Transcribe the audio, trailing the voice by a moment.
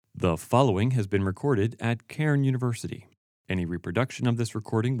The following has been recorded at Cairn University. Any reproduction of this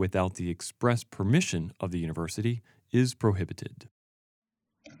recording without the express permission of the university is prohibited.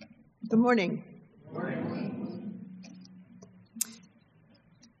 Good morning. Good morning.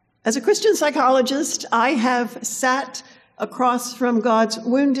 As a Christian psychologist, I have sat across from God's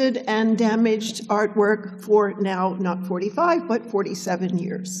wounded and damaged artwork for now not 45, but 47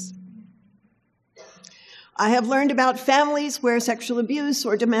 years. I have learned about families where sexual abuse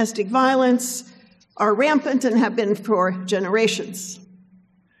or domestic violence are rampant and have been for generations.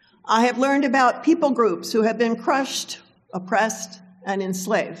 I have learned about people groups who have been crushed, oppressed, and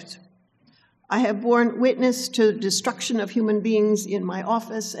enslaved. I have borne witness to the destruction of human beings in my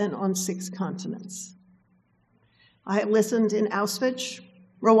office and on 6 continents. I have listened in Auschwitz,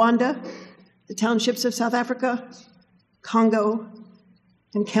 Rwanda, the townships of South Africa, Congo,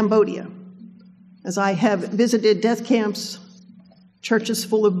 and Cambodia, as I have visited death camps, churches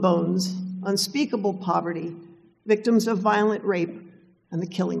full of bones, unspeakable poverty, victims of violent rape, and the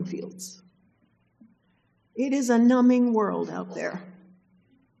killing fields. It is a numbing world out there.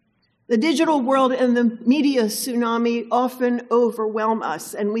 The digital world and the media tsunami often overwhelm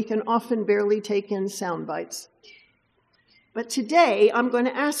us, and we can often barely take in sound bites. But today, I'm going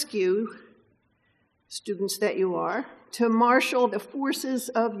to ask you, students that you are, to marshal the forces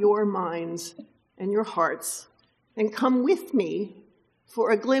of your minds and your hearts, and come with me for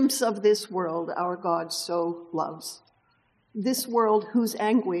a glimpse of this world our God so loves, this world whose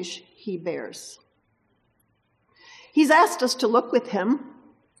anguish he bears. He's asked us to look with him,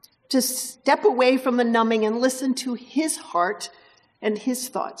 to step away from the numbing and listen to his heart and his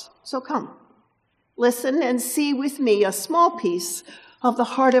thoughts. So come, listen and see with me a small piece of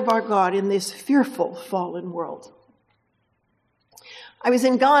the heart of our God in this fearful fallen world. I was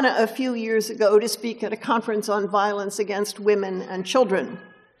in Ghana a few years ago to speak at a conference on violence against women and children.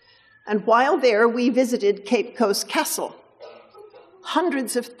 And while there, we visited Cape Coast Castle.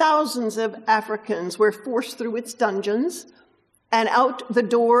 Hundreds of thousands of Africans were forced through its dungeons and out the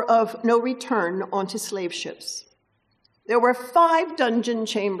door of no return onto slave ships. There were 5 dungeon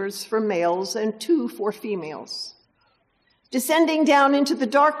chambers for males and 2 for females. Descending down into the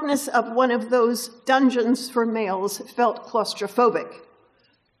darkness of one of those dungeons for males felt claustrophobic.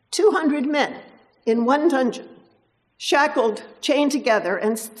 200 men in one dungeon, shackled, chained together,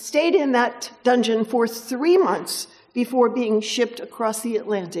 and stayed in that dungeon for 3 months before being shipped across the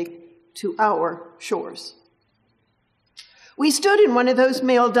Atlantic to our shores. We stood in one of those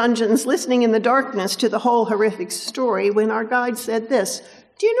male dungeons listening in the darkness to the whole horrific story when our guide said this,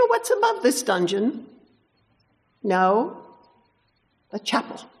 "Do you know what's above this dungeon?" "No." "A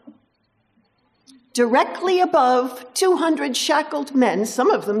chapel. Directly above 200 shackled men,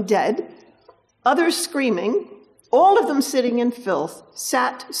 some of them dead, others screaming, all of them sitting in filth,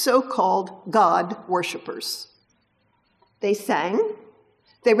 sat so-called God worshippers. They sang,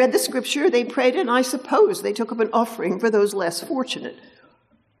 they read the scripture, they prayed, and I suppose they took up an offering for those less fortunate.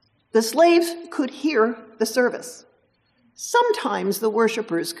 The slaves could hear the service. Sometimes the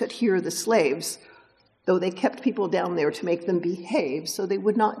worshippers could hear the slaves, though they kept people down there to make them behave so they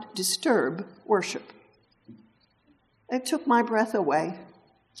would not disturb worship. It took my breath away.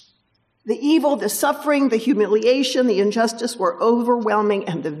 The evil, the suffering, the humiliation, the injustice were overwhelming,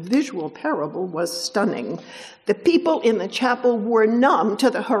 and the visual parable was stunning. The people in the chapel were numb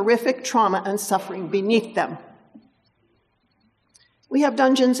to the horrific trauma and suffering beneath them. We have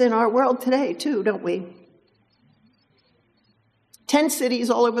dungeons in our world today, too, don't we? 10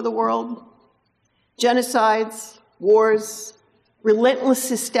 cities all over the world, genocides, wars, relentless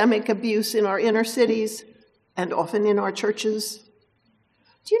systemic abuse in our inner cities, and often in our churches.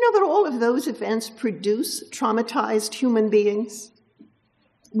 Do you know that all of those events produce traumatized human beings?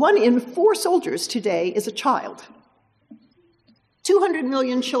 1 in 4 soldiers today is a child. 200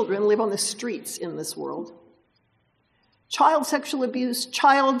 million children live on the streets in this world. Child sexual abuse,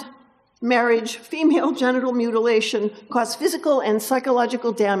 child marriage, female genital mutilation cause physical and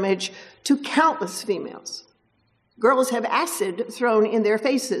psychological damage to countless females. Girls have acid thrown in their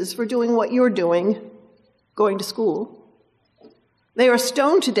faces for doing what you're doing, going to school. They are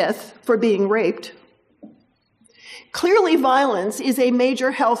stoned to death for being raped. Clearly, violence is a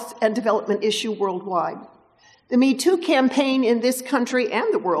major health and development issue worldwide. The Me Too campaign in this country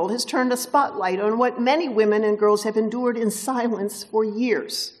and the world has turned a spotlight on what many women and girls have endured in silence for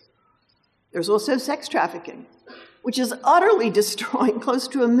years. There's also sex trafficking, which is utterly destroying close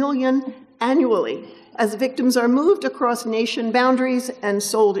to 1 million annually as victims are moved across nation boundaries and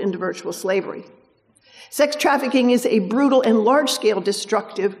sold into virtual slavery. Sex trafficking is a brutal and large-scale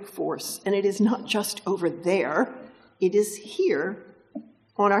destructive force, and it is not just over there, it is here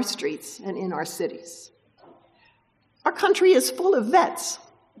on our streets and in our cities. Our country is full of vets.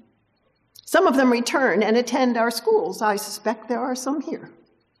 Some of them return and attend our schools. I suspect there are some here.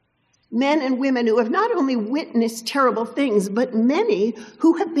 Men and women who have not only witnessed terrible things, but many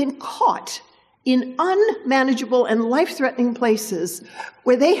who have been caught in unmanageable and life-threatening places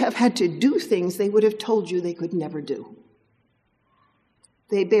where they have had to do things they would have told you they could never do.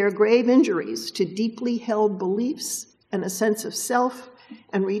 They bear grave injuries to deeply held beliefs and a sense of self,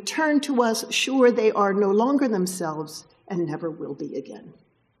 and return to us sure they are no longer themselves and never will be again.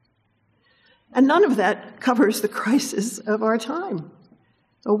 And none of that covers the crisis of our time,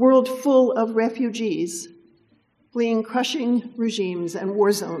 a world full of refugees fleeing crushing regimes and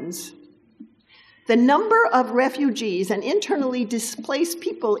war zones. The number of refugees and internally displaced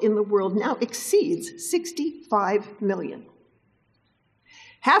people in the world now exceeds 65 million.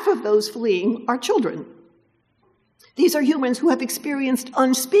 Half of those fleeing are children. These are humans who have experienced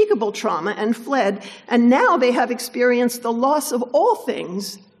unspeakable trauma and fled, and now they have experienced the loss of all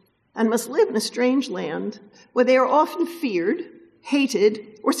things and must live in a strange land where they are often feared,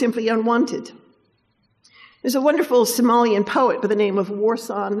 hated, or simply unwanted. There's a wonderful Somalian poet by the name of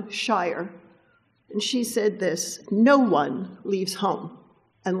Warsan Shire, and she said this: "No one leaves home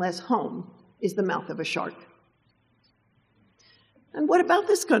unless home is the mouth of a shark." And what about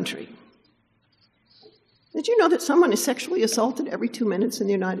this country? Did you know that someone is sexually assaulted every 2 minutes in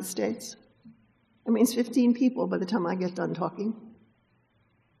the United States? That means 15 people by the time I get done talking.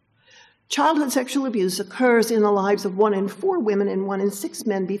 Childhood sexual abuse occurs in the lives of 1 in 4 women and 1 in 6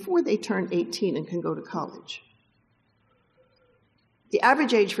 men before they turn 18 and can go to college. The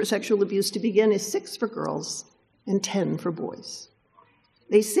average age for sexual abuse to begin is 6 for girls and 10 for boys.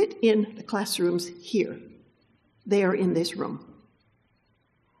 They sit in the classrooms here. They are in this room.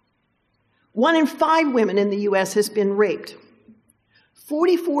 1 in 5 women in the U.S. has been raped.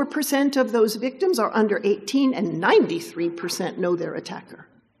 44% of those victims are under 18, and 93% know their attacker.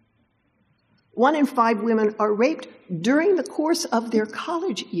 1 in 5 women are raped during the course of their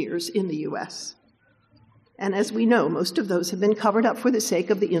college years in the U.S. And as we know, most of those have been covered up for the sake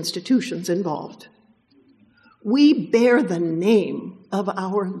of the institutions involved. We bear the name of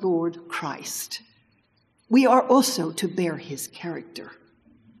our Lord Christ. We are also to bear his character.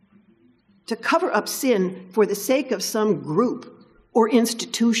 To cover up sin for the sake of some group or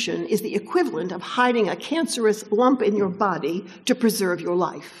institution is the equivalent of hiding a cancerous lump in your body to preserve your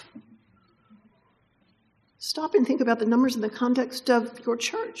life. Stop and think about the numbers in the context of your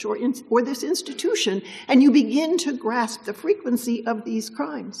church or this institution, and you begin to grasp the frequency of these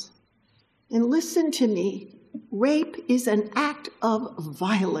crimes. And listen to me, rape is an act of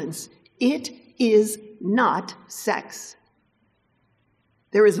violence. It is not sex.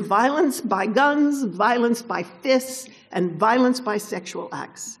 There is violence by guns, violence by fists, and violence by sexual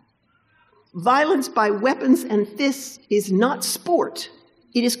acts. Violence by weapons and fists is not sport.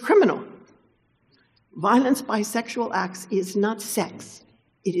 It is criminal. Violence by sexual acts is not sex.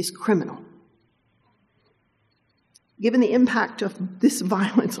 It is criminal. Given the impact of this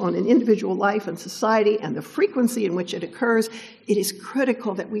violence on an individual life and society and the frequency in which it occurs, it is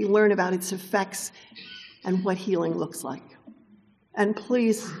critical that we learn about its effects and what healing looks like. And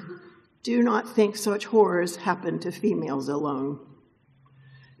please do not think such horrors happen to females alone.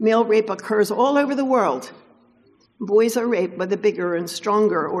 Male rape occurs all over the world. Boys are raped by the bigger and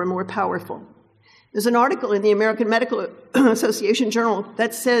stronger or more powerful. There's an article in the American Medical Association Journal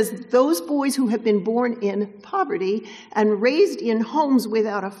that says those boys who have been born in poverty and raised in homes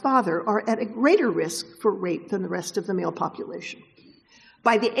without a father are at a greater risk for rape than the rest of the male population.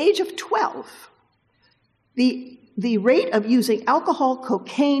 By the age of 12, the rate of using alcohol,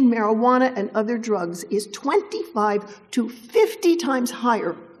 cocaine, marijuana, and other drugs is 25 to 50 times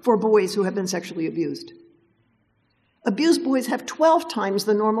higher for boys who have been sexually abused. Abused boys have 12 times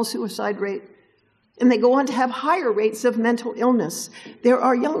the normal suicide rate, and they go on to have higher rates of mental illness. There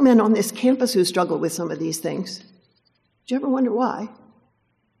are young men on this campus who struggle with some of these things. Do you ever wonder why?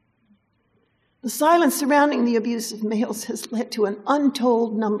 The silence surrounding the abuse of males has led to an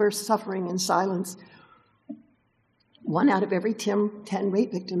untold number suffering in silence. 1 out of every 10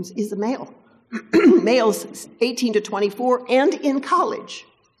 rape victims is a male. Males 18 to 24 and in college,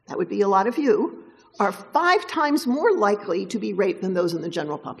 that would be a lot of you, are 5 times more likely to be raped than those in the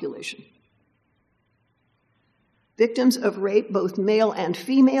general population. Victims of rape, both male and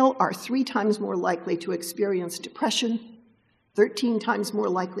female, are 3 times more likely to experience depression, 13 times more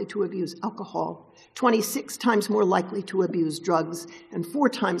likely to abuse alcohol, 26 times more likely to abuse drugs, and 4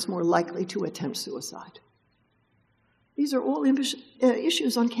 times more likely to attempt suicide. These are all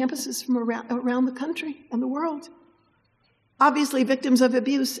issues on campuses from around the country and the world. Obviously, victims of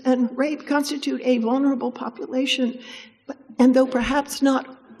abuse and rape constitute a vulnerable population, and though perhaps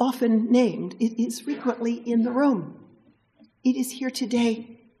not often named, it is frequently in the room. It is here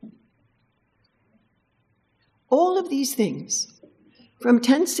today. All of these things, from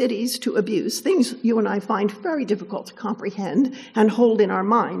tent cities to abuse, things you and I find very difficult to comprehend and hold in our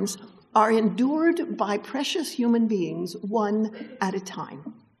minds, are endured by precious human beings one at a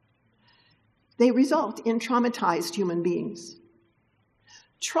time. They result in traumatized human beings.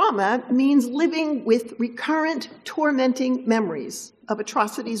 Trauma means living with recurrent, tormenting memories of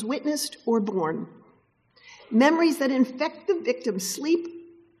atrocities witnessed or borne. Memories that infect the victim's sleep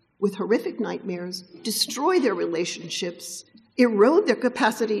with horrific nightmares, destroy their relationships, erode their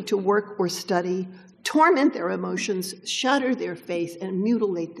capacity to work or study, torment their emotions, shatter their faith, and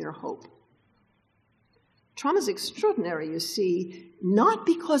mutilate their hope. Trauma is extraordinary, you see, not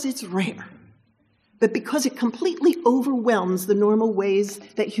because it's rare, but because it completely overwhelms the normal ways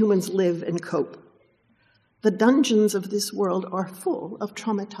that humans live and cope. The dungeons of this world are full of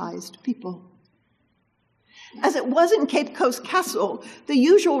traumatized people. As it was in Cape Coast Castle, the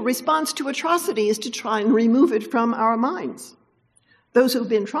usual response to atrocity is to try and remove it from our minds. Those who've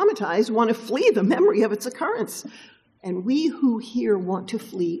been traumatized want to flee the memory of its occurrence, and we who here want to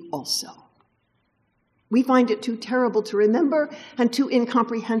flee also. We find it too terrible to remember and too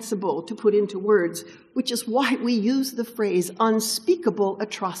incomprehensible to put into words, which is why we use the phrase unspeakable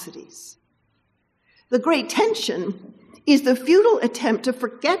atrocities. The great tension is the futile attempt to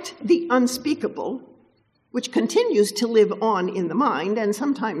forget the unspeakable, which continues to live on in the mind and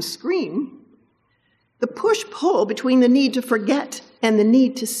sometimes scream. The push-pull between the need to forget and the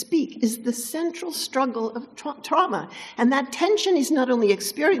need to speak is the central struggle of trauma. And that tension is not only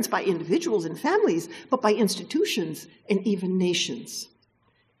experienced by individuals and families, but by institutions and even nations.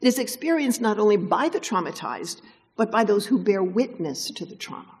 It is experienced not only by the traumatized, but by those who bear witness to the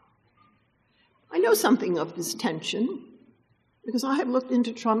trauma. I know something of this tension because I have looked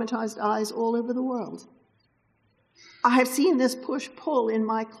into traumatized eyes all over the world. I have seen this push-pull in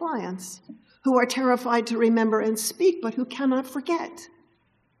my clients who are terrified to remember and speak, but who cannot forget.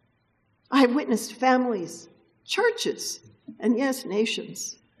 I have witnessed families, churches, and yes,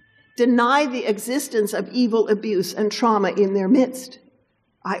 nations, deny the existence of evil, abuse, and trauma in their midst.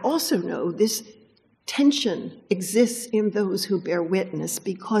 I also know this tension exists in those who bear witness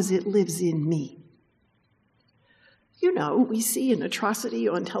because it lives in me. You know, we see an atrocity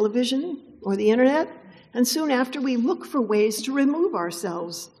on television or the internet, and soon after we look for ways to remove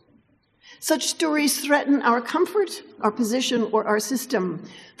ourselves. Such stories threaten our comfort, our position, or our system.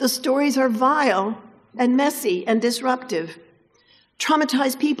 The stories are vile and messy and disruptive.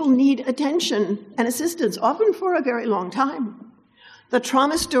 Traumatized people need attention and assistance, often for a very long time. The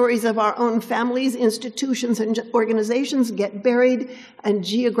trauma stories of our own families, institutions, and organizations get buried, and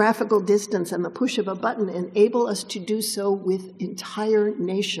geographical distance and the push of a button enable us to do so with entire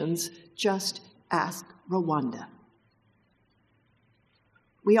nations. Just ask Rwanda.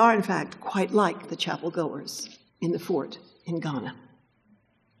 We are, in fact, quite like the chapel-goers in the fort in Ghana.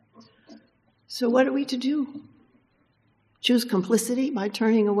 So what are we to do? Choose complicity by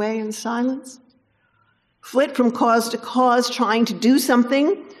turning away in silence? Flit from cause to cause, trying to do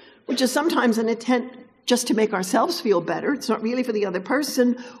something, which is sometimes an attempt just to make ourselves feel better. It's not really for the other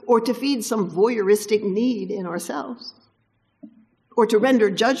person, or to feed some voyeuristic need in ourselves, or to render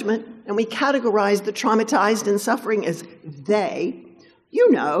judgment, and we categorize the traumatized and suffering as they. You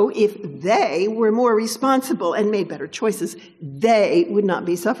know, if they were more responsible and made better choices, they would not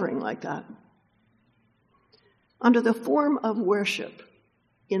be suffering like that. Under the form of worship,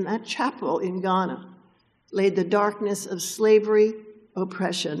 in that chapel in Ghana, laid the darkness of slavery,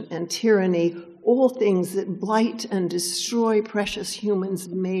 oppression, and tyranny, all things that blight and destroy precious humans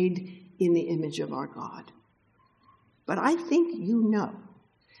made in the image of our God. But I think you know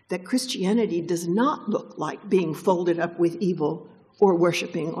that Christianity does not look like being folded up with evil or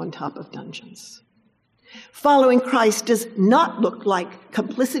worshiping on top of dungeons. Following Christ does not look like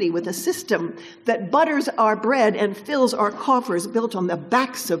complicity with a system that butters our bread and fills our coffers built on the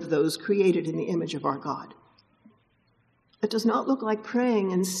backs of those created in the image of our God. It does not look like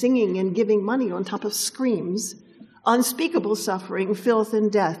praying and singing and giving money on top of screams, unspeakable suffering, filth,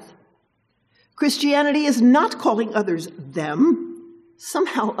 and death. Christianity is not calling others them,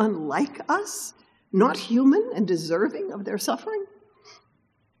 somehow unlike us, not human and deserving of their suffering.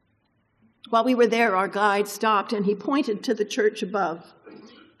 While we were there, our guide stopped and he pointed to the church above.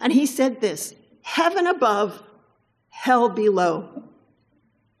 And he said this, "Heaven above, hell below."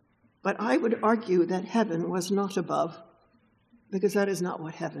 But I would argue that heaven was not above, because that is not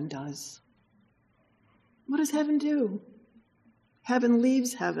what heaven does. What does heaven do? Heaven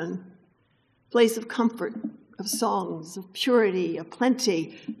leaves heaven, place of comfort, of songs, of purity, of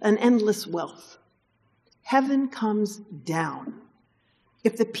plenty, and endless wealth. Heaven comes down.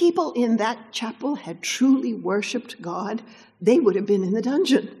 If the people in that chapel had truly worshiped God, they would have been in the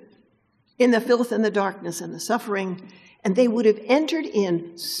dungeon, in the filth and the darkness and the suffering, and they would have entered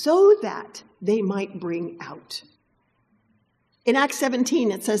in so that they might bring out. In Acts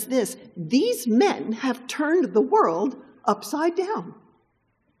 17, it says this, "These men have turned the world upside down."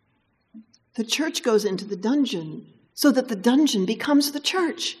 The church goes into the dungeon so that the dungeon becomes the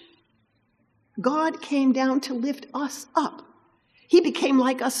church. God came down to lift us up. He became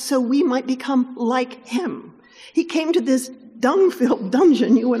like us so we might become like him. He came to this dung-filled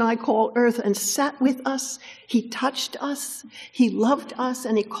dungeon you and I call earth and sat with us. He touched us. He loved us,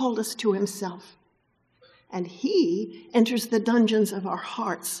 and he called us to himself. And he enters the dungeons of our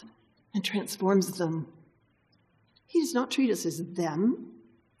hearts and transforms them. He does not treat us as them.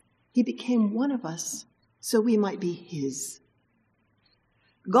 He became one of us so we might be his.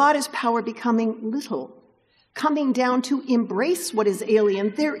 God is power becoming little, coming down to embrace what is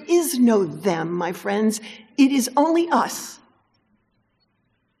alien. There is no them, my friends. It is only us.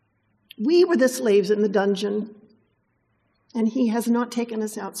 We were the slaves in the dungeon, and he has not taken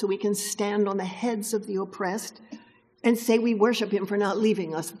us out so we can stand on the heads of the oppressed and say we worship him for not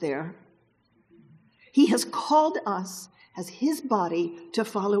leaving us there. He has called us as his body to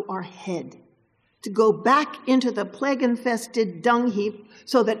follow our head, to go back into the plague-infested dung heap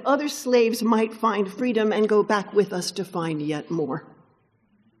so that other slaves might find freedom and go back with us to find yet more.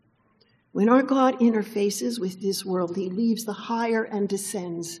 When our God interfaces with this world, he leaves the higher and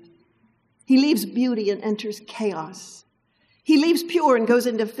descends. He leaves beauty and enters chaos. He leaves pure and goes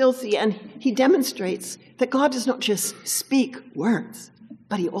into filthy, and he demonstrates that God does not just speak words,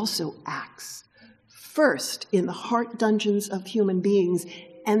 but he also acts. First in the heart dungeons of human beings,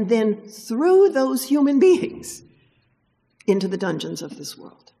 and then through those human beings into the dungeons of this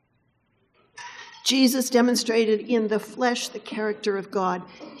world. Jesus demonstrated in the flesh the character of God.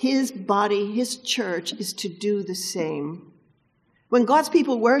 His body, his church, is to do the same. When God's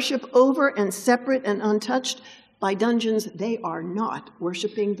people worship over and separate and untouched by dungeons, they are not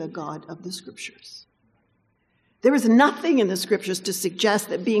worshiping the God of the Scriptures. There is nothing in the Scriptures to suggest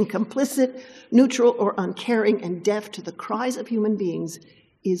that being complicit, neutral, or uncaring and deaf to the cries of human beings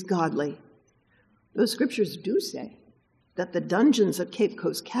is godly. Those Scriptures do say that the dungeons of Cape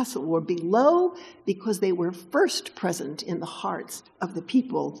Coast Castle were below because they were first present in the hearts of the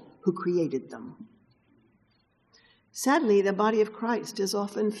people who created them. Sadly, the body of Christ has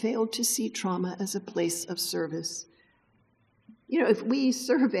often failed to see trauma as a place of service. If we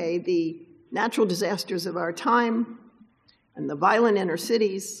survey the natural disasters of our time and the violent inner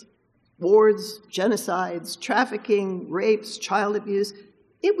cities, wars, genocides, trafficking, rapes, child abuse,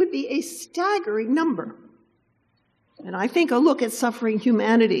 it would be a staggering number. And I think a look at suffering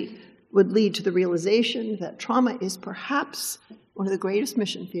humanity would lead to the realization that trauma is perhaps one of the greatest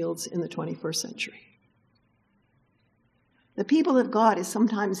mission fields in the 21st century. The people of God is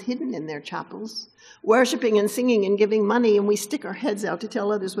sometimes hidden in their chapels, worshiping and singing and giving money, and we stick our heads out to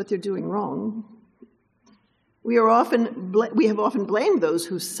tell others what they're doing wrong. We have often blamed those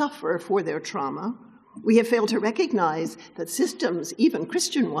who suffer for their trauma. We have failed to recognize that systems, even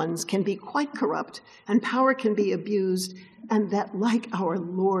Christian ones, can be quite corrupt and power can be abused, and that, like our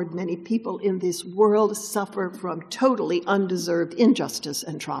Lord, many people in this world suffer from totally undeserved injustice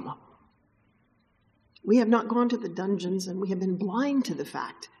and trauma. We have not gone to the dungeons, and we have been blind to the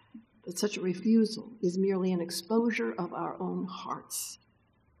fact that such a refusal is merely an exposure of our own hearts,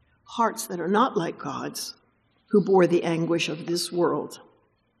 hearts that are not like God's, who bore the anguish of this world.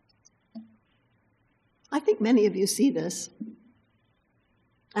 I think many of you see this,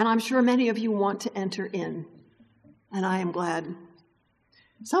 and I'm sure many of you want to enter in, and I am glad.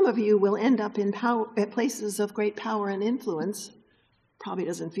 Some of you will end up in at places of great power and influence. Probably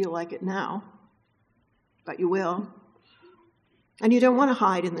doesn't feel like it now, but you will. And you don't want to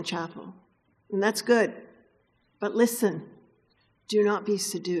hide in the chapel, and that's good. But listen, do not be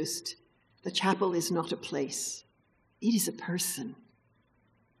seduced. The chapel is not a place. It is a person.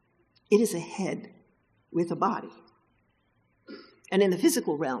 It is a head with a body. And in the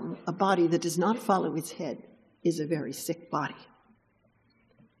physical realm, a body that does not follow its head is a very sick body.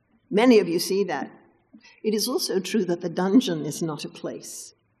 Many of you see that. It is also true that the dungeon is not a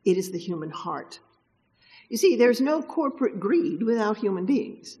place. It is the human heart. You see, there's no corporate greed without human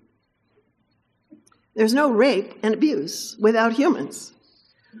beings. There's no rape and abuse without humans.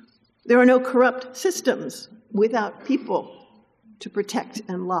 There are no corrupt systems without people to protect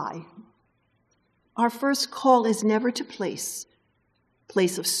and lie. Our first call is never to place,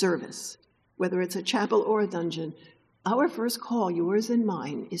 place of service, whether it's a chapel or a dungeon, our first call, yours and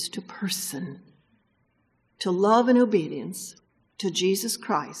mine, is to person, to love and obedience to Jesus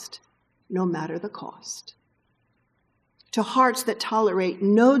Christ, no matter the cost. To hearts that tolerate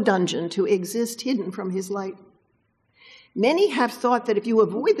no dungeon to exist hidden from his light. Many have thought that if you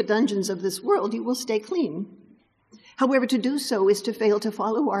avoid the dungeons of this world, you will stay clean. However, to do so is to fail to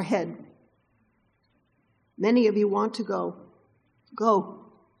follow our head. Many of you want to go. Go.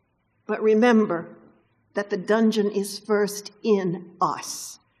 But remember that the dungeon is first in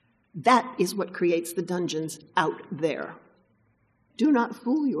us. That is what creates the dungeons out there. Do not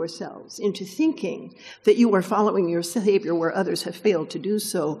fool yourselves into thinking that you are following your Savior where others have failed to do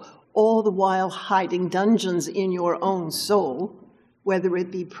so, all the while hiding dungeons in your own soul, whether it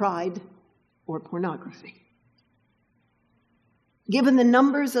be pride or pornography. Given the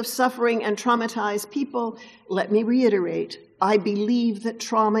numbers of suffering and traumatized people, let me reiterate, I believe that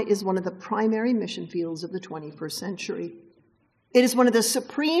trauma is one of the primary mission fields of the 21st century. It is one of the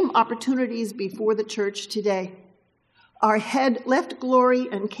supreme opportunities before the church today. Our head left glory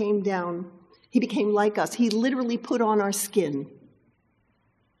and came down. He became like us. He literally put on our skin.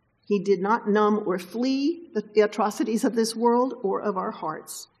 He did not numb or flee the atrocities of this world or of our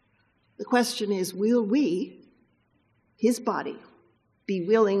hearts. The question is, will we, his body, be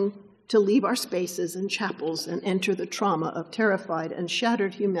willing to leave our spaces and chapels and enter the trauma of terrified and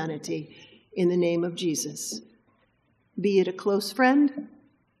shattered humanity in the name of Jesus? Be it a close friend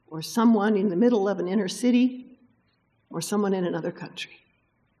or someone in the middle of an inner city, or someone in another country.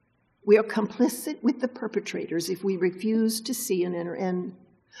 We are complicit with the perpetrators if we refuse to see an inner end.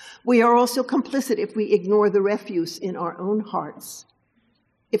 We are also complicit if we ignore the refuse in our own hearts.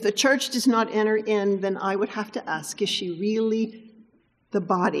 If the church does not enter in, then I would have to ask, is she really the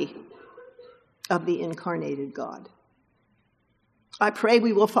body of the incarnated God? I pray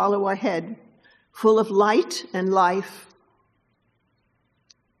we will follow our head, full of light and life.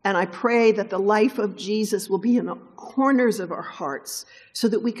 And I pray that the life of Jesus will be in the corners of our hearts so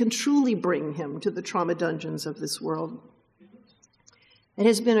that we can truly bring him to the trauma dungeons of this world. It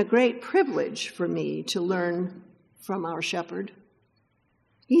has been a great privilege for me to learn from our shepherd.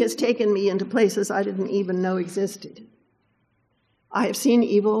 He has taken me into places I didn't even know existed. I have seen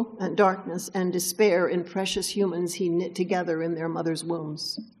evil and darkness and despair in precious humans he knit together in their mother's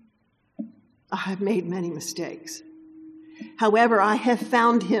wombs. I have made many mistakes. However, I have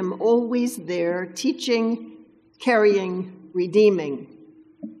found him always there, teaching, carrying, redeeming.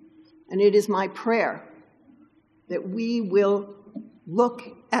 And it is my prayer that we will look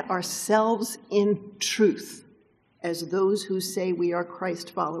at ourselves in truth as those who say we are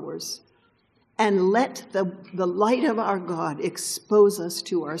Christ followers, and let the light of our God expose us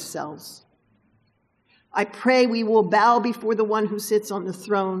to ourselves. I pray we will bow before the one who sits on the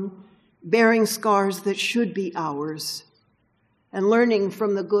throne, bearing scars that should be ours, and learning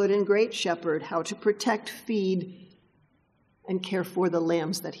from the good and great shepherd how to protect, feed, and care for the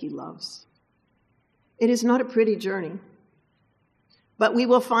lambs that he loves. It is not a pretty journey, but we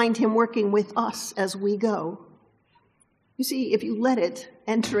will find him working with us as we go. You see, if you let it,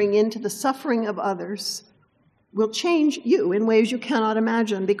 entering into the suffering of others will change you in ways you cannot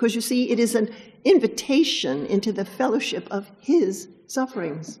imagine, because you see, it is an invitation into the fellowship of his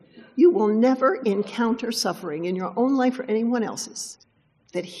sufferings. You will never encounter suffering in your own life or anyone else's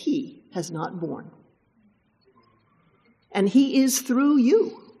that he has not borne. And he is, through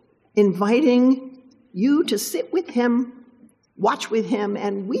you, inviting you to sit with him, watch with him,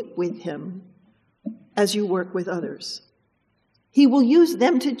 and weep with him as you work with others. He will use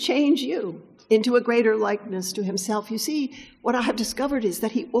them to change you into a greater likeness to himself. You see, what I have discovered is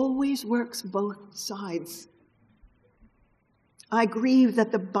that he always works both sides. I grieve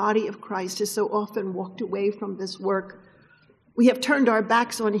that the body of Christ has so often walked away from this work. We have turned our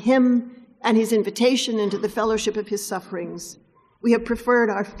backs on him and his invitation into the fellowship of his sufferings. We have preferred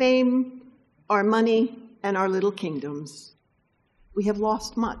our fame, our money, and our little kingdoms. We have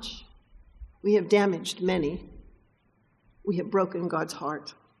lost much. We have damaged many. We have broken God's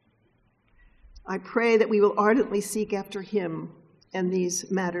heart. I pray that we will ardently seek after him and these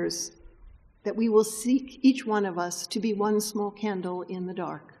matters, that we will seek, each one of us, to be one small candle in the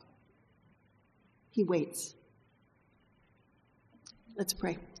dark. He waits. Let's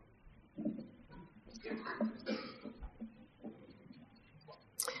pray.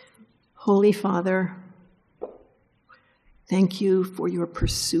 Holy Father, thank you for your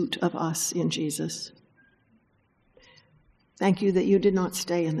pursuit of us in Jesus. Thank you that you did not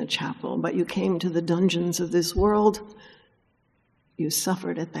stay in the chapel, but you came to the dungeons of this world. You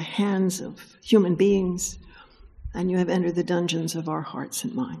suffered at the hands of human beings. and you have entered the dungeons of our hearts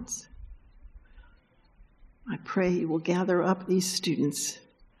and minds. I pray you will gather up these students,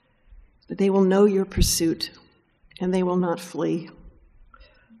 that they will know your pursuit and they will not flee,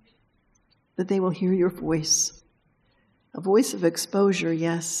 that they will hear your voice, a voice of exposure,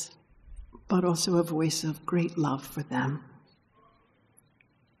 yes, but also a voice of great love for them.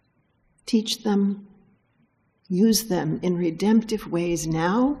 Teach them, use them in redemptive ways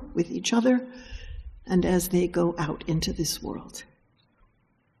now with each other and as they go out into this world.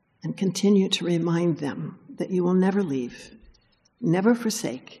 And continue to remind them that you will never leave, never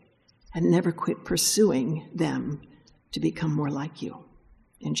forsake, and never quit pursuing them to become more like you.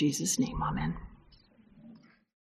 In Jesus' name, amen.